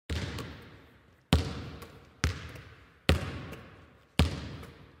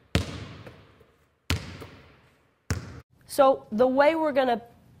So the way we're going to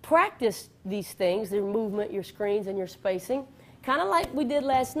practice these things, your movement, your screens, and your spacing, kind of like we did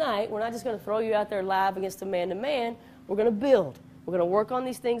last night, we're not just going to throw you out there live against a man-to-man. We're going to build. We're going to work on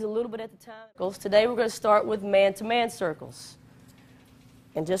these things a little bit at a time. Today we're going to start with man-to-man circles.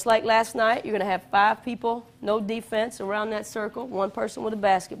 And just like last night, you're going to have 5 people, no defense, around that circle, 1 person with a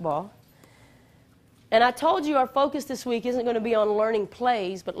basketball. And I told you our focus this week isn't going to be on learning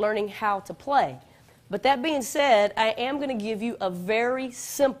plays, but learning how to play. But that being said, I am going to give you a very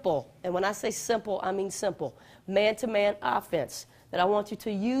simple, and when I say simple, I mean simple, man-to-man offense that I want you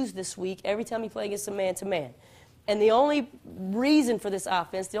to use this week every time you play against a man-to-man. And the only reason for this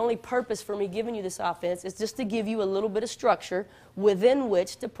offense, the only purpose for me giving you this offense is just to give you a little bit of structure within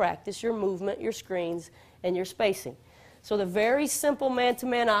which to practice your movement, your screens, and your spacing. So the very simple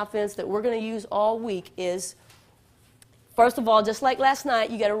man-to-man offense that we're going to use all week is, first of all, just like last night,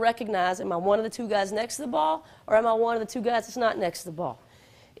 you got to recognize, am I one of the 2 guys next to the ball, or am I one of the 2 guys that's not next to the ball?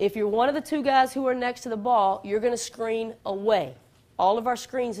 If you're one of the 2 guys who are next to the ball, you're going to screen away. All of our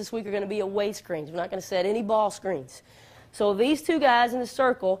screens this week are going to be away screens. We're not going to set any ball screens. So these 2 guys in the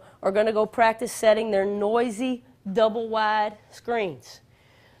circle are going to go practice setting their noisy, double-wide screens.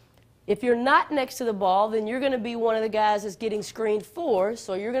 If you're not next to the ball, then you're going to be one of the guys that's getting screened for,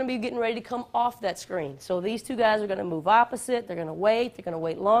 so you're going to be getting ready to come off that screen. So these 2 guys are going to move opposite. They're going to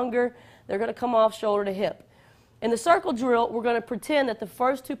wait longer. They're going to come off shoulder to hip. In the circle drill, we're going to pretend that the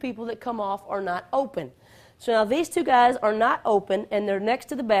first 2 people that come off are not open. So now these 2 guys are not open, and they're next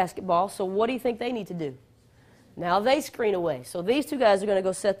to the basketball, so what do you think they need to do? Now they screen away. So these 2 guys are going to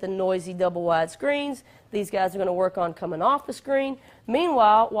go set the noisy double-wide screens. These guys are going to work on coming off the screen.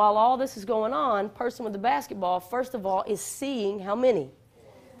 Meanwhile, while all this is going on, person with the basketball, first of all, is seeing how many?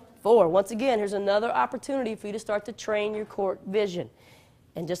 4. Once again, here's another opportunity for you to start to train your court vision.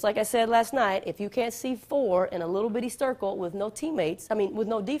 And just like I said last night, if you can't see 4 in a little bitty circle with no teammates, with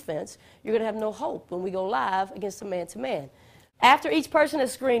no defense, you're going to have no hope when we go live against a man-to-man. After each person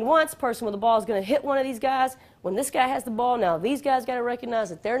has screened once, person with the ball is going to hit one of these guys. When this guy has the ball, now these guys got to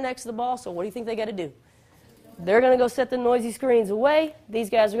recognize that they're next to the ball, so what do you think they got to do? They're going to go set the noisy screens away. These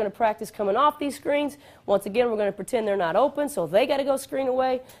guys are going to practice coming off these screens. Once again, we're going to pretend they're not open, so they got to go screen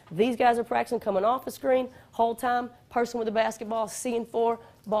away. These guys are practicing coming off the screen. Whole time, person with the basketball, seeing 4,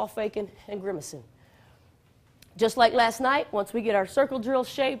 ball faking, and grimacing. Just like last night, once we get our circle drill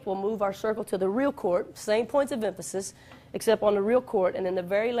shape, we'll move our circle to the real court. Same points of emphasis, except on the real court. And then the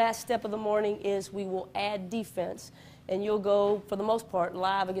very last step of the morning is we will add defense. And you'll go, for the most part,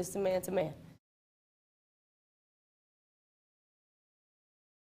 live against the man-to-man.